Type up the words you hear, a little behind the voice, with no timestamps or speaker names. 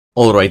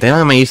Alright, I'm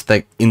amazed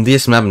that in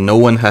this map no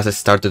one has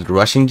started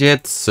rushing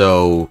yet,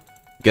 so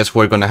guess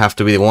we're gonna have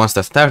to be the ones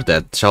that start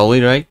that, shall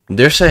we, right?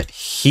 There's a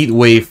heat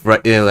wave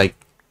right like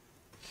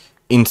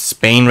in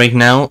Spain right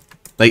now.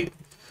 Like,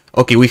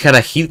 okay, we had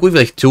a heat wave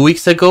like 2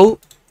 weeks ago.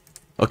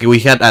 Okay, we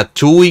had a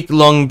 2-week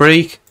long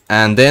break,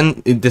 and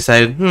then it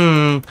decided,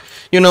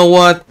 you know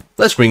what?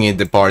 Let's bring in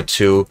the part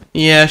 2.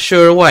 Yeah,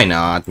 sure, why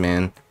not,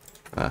 man?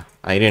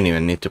 I didn't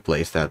even need to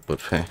place that, but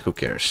who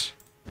cares?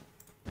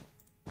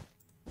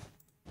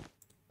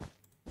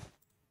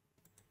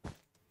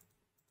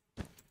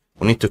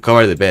 We need to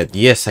cover the bed.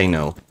 Yes, I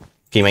know.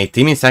 Okay, my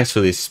team is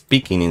actually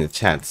speaking in the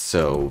chat,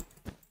 so...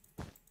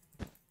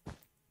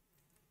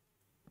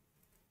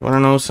 Wanna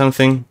know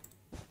something?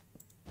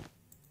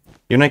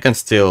 You and I can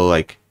still,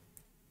 like...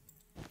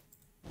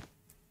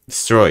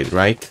 destroy it,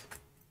 right?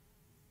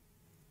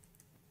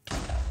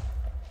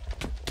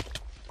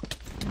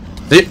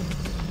 See?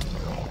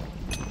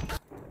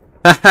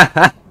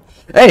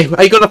 Hey,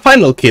 I got a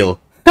final kill!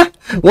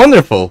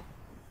 Wonderful!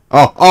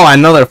 Oh,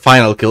 another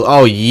final kill.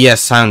 Oh,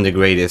 yes, I'm the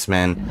greatest,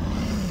 man.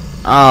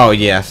 Oh,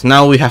 yes.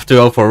 Now we have to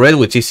go for red,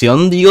 which is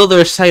on the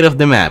other side of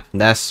the map.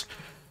 That's...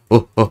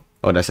 Oh,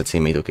 that's a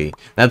teammate, okay.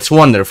 That's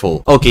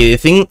wonderful. Okay, the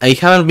thing, I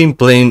haven't been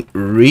playing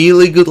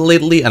really good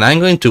lately, and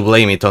I'm going to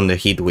blame it on the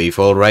heat wave,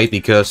 alright?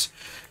 Because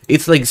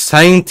it's, like,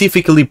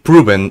 scientifically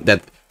proven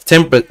that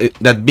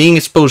that being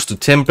exposed to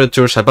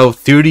temperatures above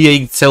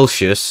 38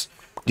 Celsius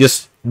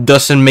just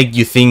doesn't make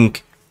you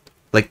think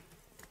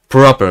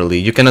properly.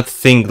 You cannot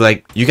think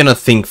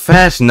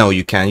fast. No,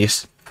 you can't.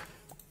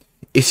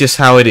 It's just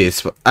how it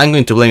is. I'm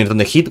going to blame it on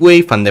the heat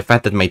wave and the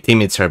fact that my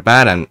teammates are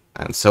bad, and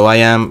so I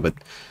am, but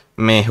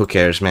meh, who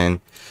cares,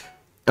 man.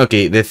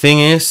 Okay, the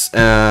thing is,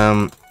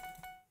 I'm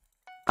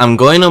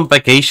going on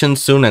vacation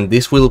soon, and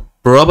this will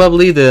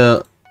probably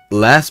the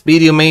last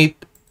video made,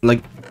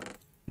 like,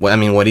 well, I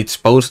mean, when it's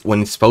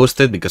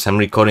posted, because I'm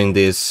recording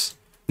this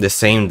the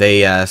same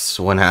day as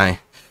the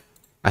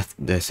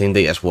same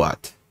day as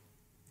what?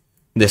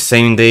 The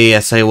same day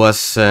as I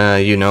was,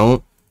 you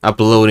know,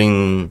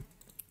 uploading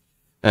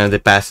the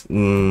past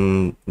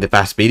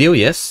video.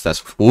 Yes,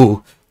 that's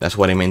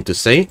what I meant to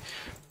say.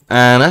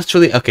 And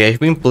actually, okay, I've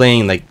been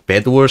playing like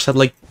Bed Wars at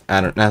like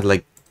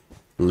like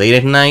late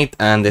at night.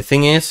 And the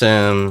thing is,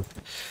 the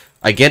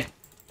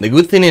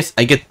good thing is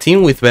I get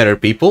team with better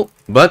people,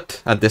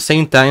 but at the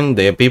same time,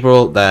 the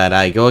people that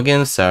I go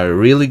against are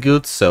really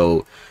good.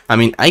 So I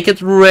mean, I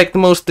get wrecked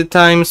most of the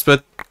times,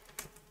 but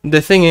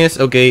the thing is,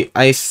 okay,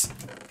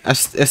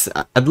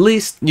 at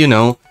least, you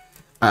know,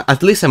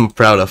 at least I'm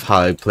proud of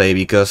how I play,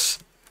 because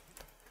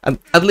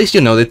at least,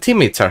 you know, the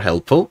teammates are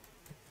helpful.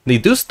 They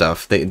do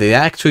stuff. They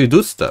actually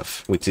do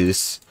stuff, which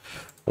is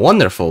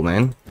wonderful,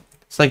 man.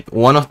 It's like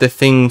one of the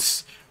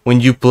things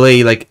when you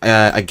play like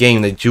a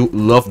game that you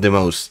love the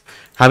most.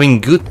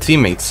 Having good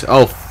teammates.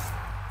 Oh,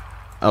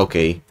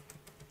 okay.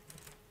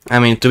 I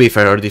mean, to be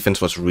fair, our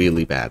defense was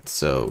really bad,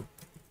 so...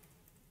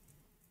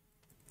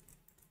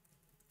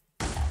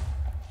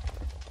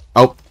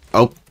 Oh.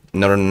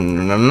 No.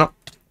 No.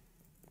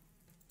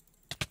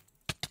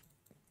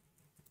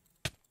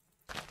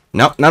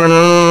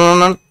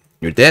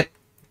 You're dead.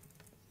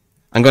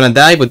 I'm gonna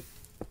die, but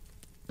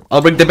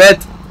I'll break the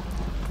bed.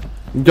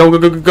 Go.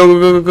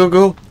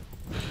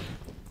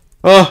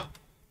 Oh,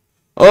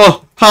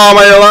 how am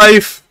I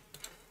alive?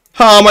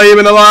 How am I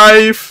even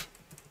alive?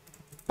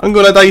 I'm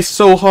gonna die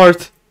so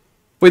hard.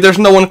 Wait, there's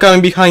no one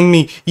coming behind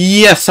me.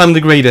 Yes, I'm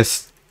the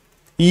greatest.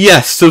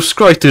 Yes,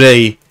 subscribe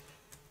today.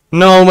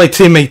 No, my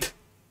teammate.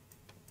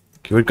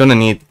 Okay, we're gonna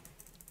need...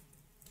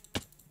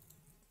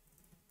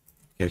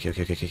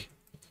 Okay.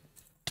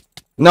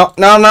 No.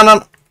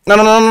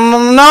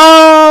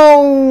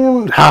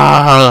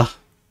 Ah.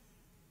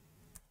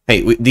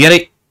 Hey,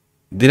 did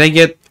I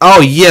get...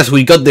 Oh, yes,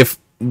 we got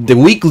the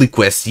weekly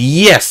quest.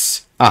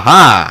 Yes.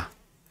 Aha.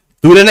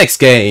 To the next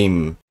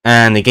game.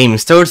 And the game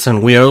starts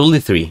and we are only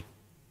 3.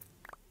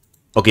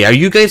 Okay, are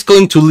you guys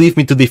going to leave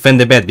me to defend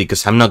the bed?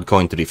 Because I'm not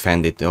going to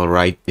defend it,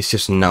 alright? It's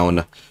just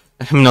no.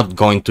 I'm not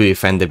going to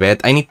defend the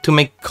bed. I need to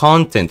make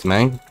content,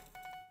 man.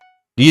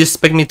 Do you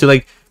expect me to,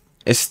 like,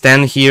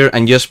 stand here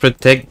and just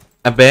protect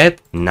a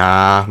bed?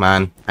 Nah,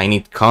 man. I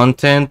need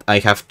content. I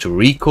have to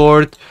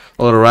record.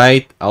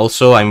 Alright.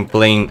 Also, I'm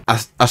playing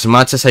as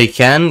much as I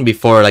can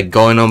before, like,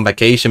 going on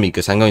vacation,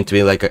 because I'm going to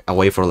be, like,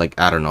 away for, like,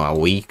 I don't know, a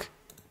week.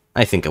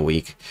 I think a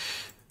week.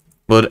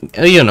 But,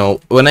 you know,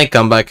 when I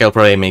come back, I'll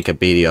probably make a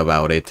video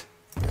about it.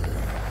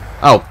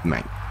 Oh,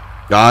 my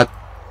God.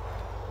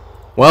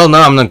 Well, no,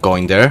 I'm not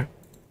going there.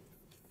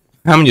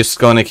 I'm just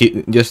going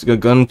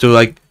to,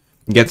 like,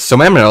 get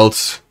some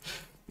emeralds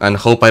and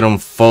hope I don't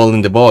fall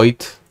in the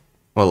void.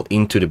 Well,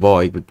 into the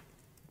void. But...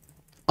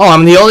 Oh,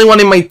 I'm the only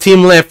one in my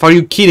team left. Are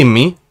you kidding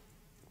me?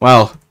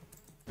 Well,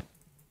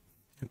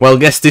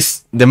 guess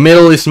the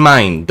middle is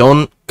mine.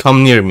 Don't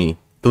come near me,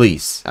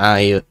 please.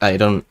 I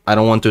don't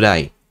want to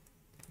die.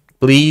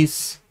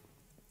 Please.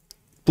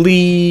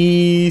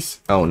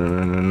 Oh,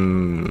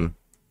 no.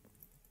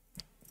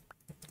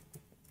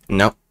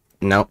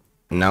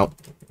 No.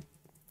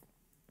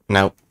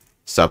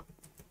 Stop.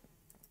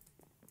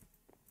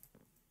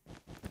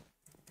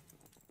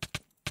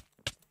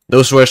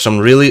 Those were some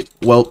really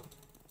well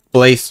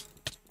placed...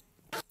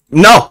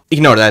 No!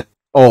 Ignore that.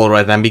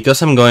 Alright then,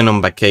 because I'm going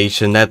on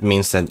vacation, that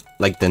means that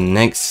like the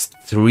next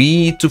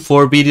 3 to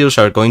 4 videos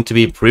are going to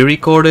be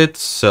pre-recorded,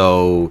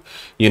 so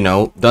you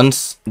know, don't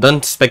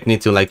expect me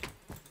to like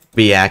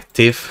be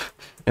active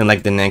in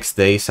like the next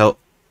day. So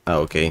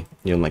okay,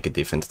 you'll make a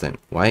difference then.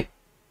 Why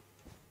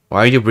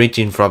are you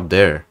breaching from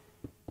there?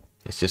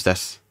 It's just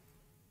as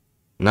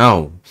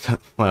no.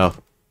 well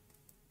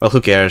who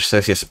cares?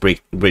 Let's just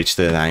breach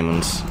the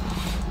diamonds,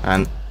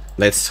 and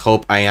let's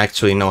hope I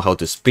actually know how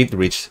to speed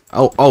reach.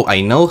 Oh,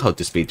 I know how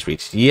to speed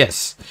reach.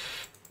 Yes.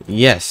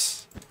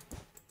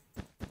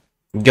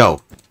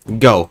 Go.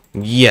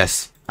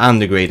 Yes, I'm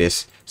the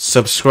greatest.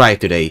 Subscribe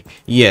today.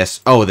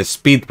 Yes. Oh, the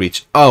speed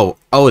reach. Oh,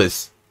 the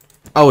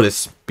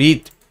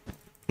speed.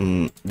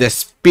 The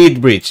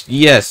speed reach.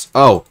 Yes.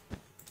 Oh,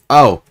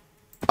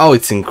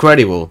 it's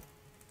incredible.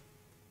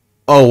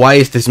 Oh, why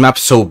is this map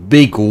so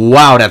big?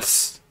 Wow,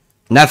 that's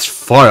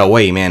far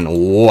away, man.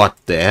 What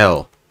the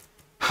hell?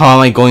 How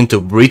am I going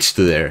to breach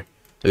to there?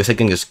 Because I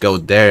can just go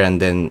there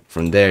and then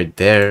from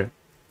there.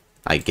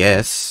 I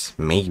guess,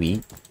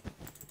 maybe.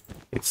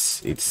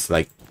 It's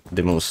like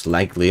the most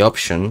likely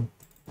option.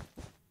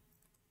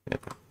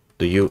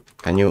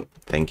 Can you?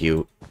 Thank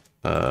you.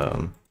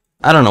 I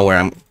don't know where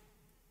I'm...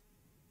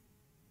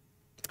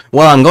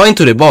 Well, I'm going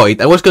to the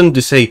void. I was going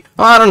to say,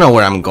 oh, I don't know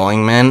where I'm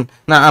going, man.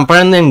 Nah,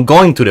 apparently I'm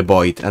going to the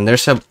void, and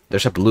there's a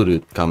blue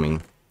dude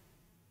coming.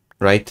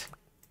 Right?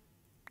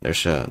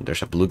 There's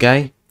a blue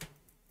guy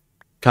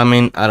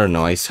coming. I don't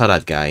know. I saw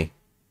that guy.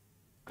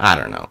 I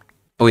don't know.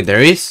 Oh wait,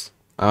 there is?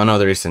 Oh no,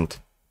 there isn't.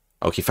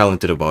 Oh, he fell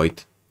into the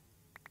void.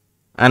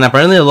 And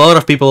apparently a lot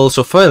of people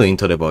also fell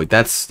into the void.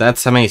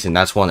 That's amazing.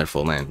 That's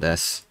wonderful, man.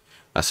 That's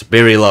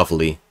very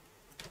lovely.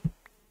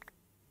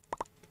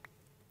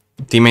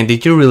 Teammate,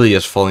 did you really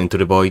just fall into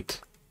the void?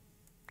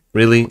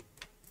 Really?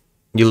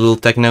 You little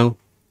techno?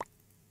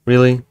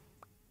 Really?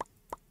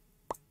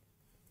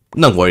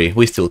 Don't worry,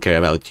 we still care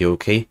about you,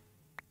 okay?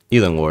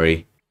 You don't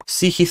worry.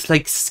 See, he's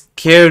like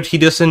scared. He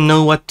doesn't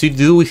know what to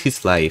do with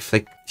his life.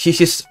 Like, he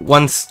just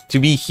wants to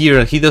be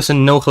here. He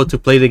doesn't know how to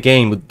play the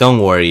game, but don't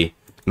worry.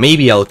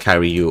 Maybe I'll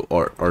carry you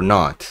or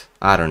not.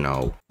 I don't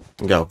know.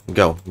 Go.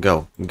 Go.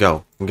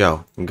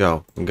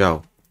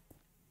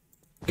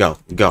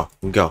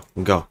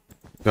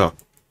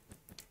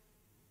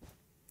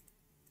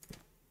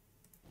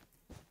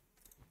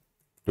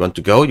 You want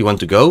to go? You want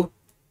to go?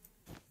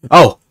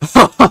 Oh!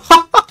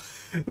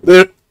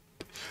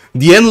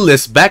 The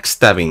endless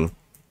backstabbing.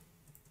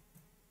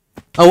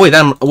 Oh wait,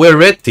 we're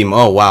red team.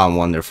 Oh wow, I'm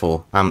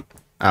wonderful. I'm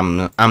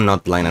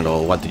not blind at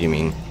all. What do you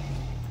mean?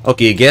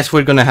 Okay, I guess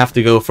we're gonna have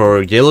to go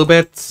for yellow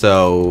bet.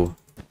 So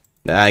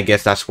I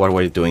guess that's what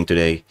we're doing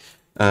today.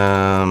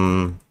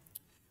 Where's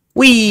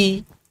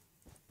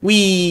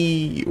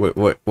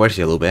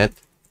yellow bet?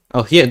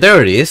 Oh yeah,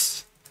 there it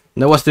is.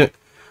 That was the...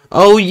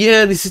 Oh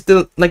yeah, this is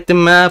the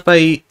map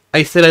I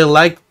said I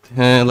liked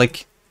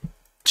like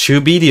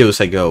 2 videos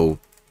ago.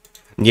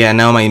 Yeah,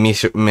 now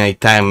my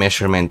time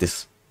measurement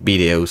is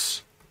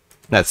videos.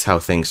 That's how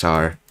things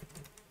are.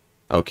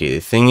 Okay,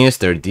 the thing is,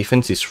 their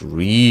defense is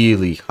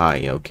really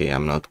high. Okay,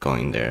 I'm not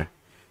going there.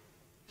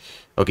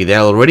 Okay, they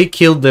already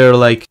killed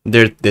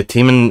the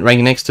team right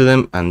next to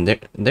them, and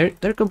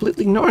they're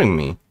completely ignoring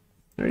me.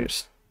 They're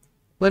just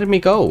letting me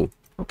go.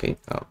 Okay.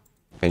 Oh,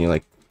 can you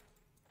like?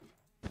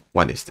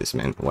 What is this,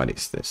 man? What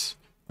is this?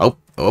 Oh.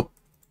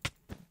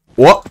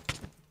 What?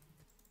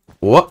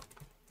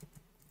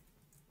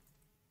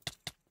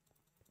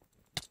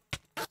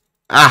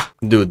 Ah,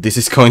 dude, this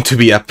is going to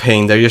be a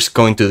pain. They're just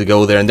going to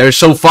go there, and they're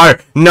so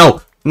far.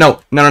 No, I'm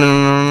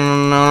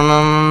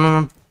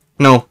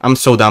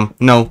so dumb.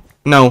 No.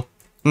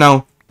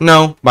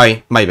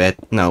 Bye, bet.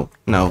 No.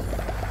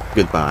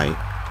 Goodbye.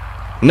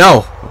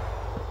 No.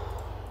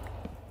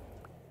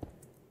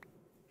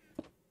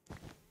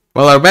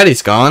 Well, our bet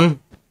is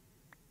gone,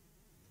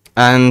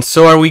 and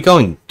so are we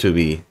going to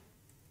be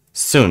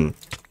soon.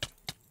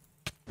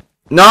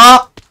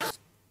 No.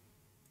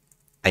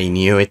 I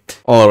knew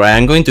it. Alright,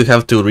 I'm going to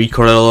have to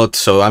record a lot,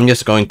 so I'm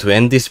just going to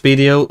end this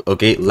video.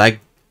 Okay, like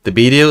the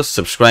video,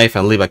 subscribe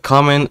and leave a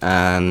comment,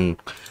 and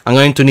I'm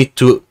going to need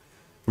to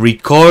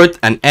record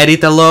and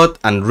edit a lot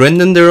and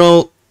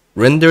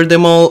render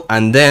them all,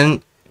 and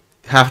then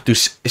have to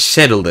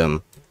schedule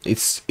them.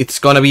 It's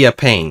gonna be a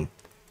pain,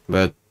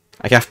 but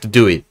I have to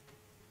do it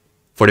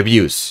for the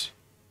views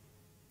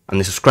and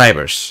the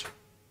subscribers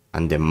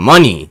and the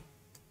money.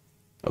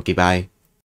 Okay, bye.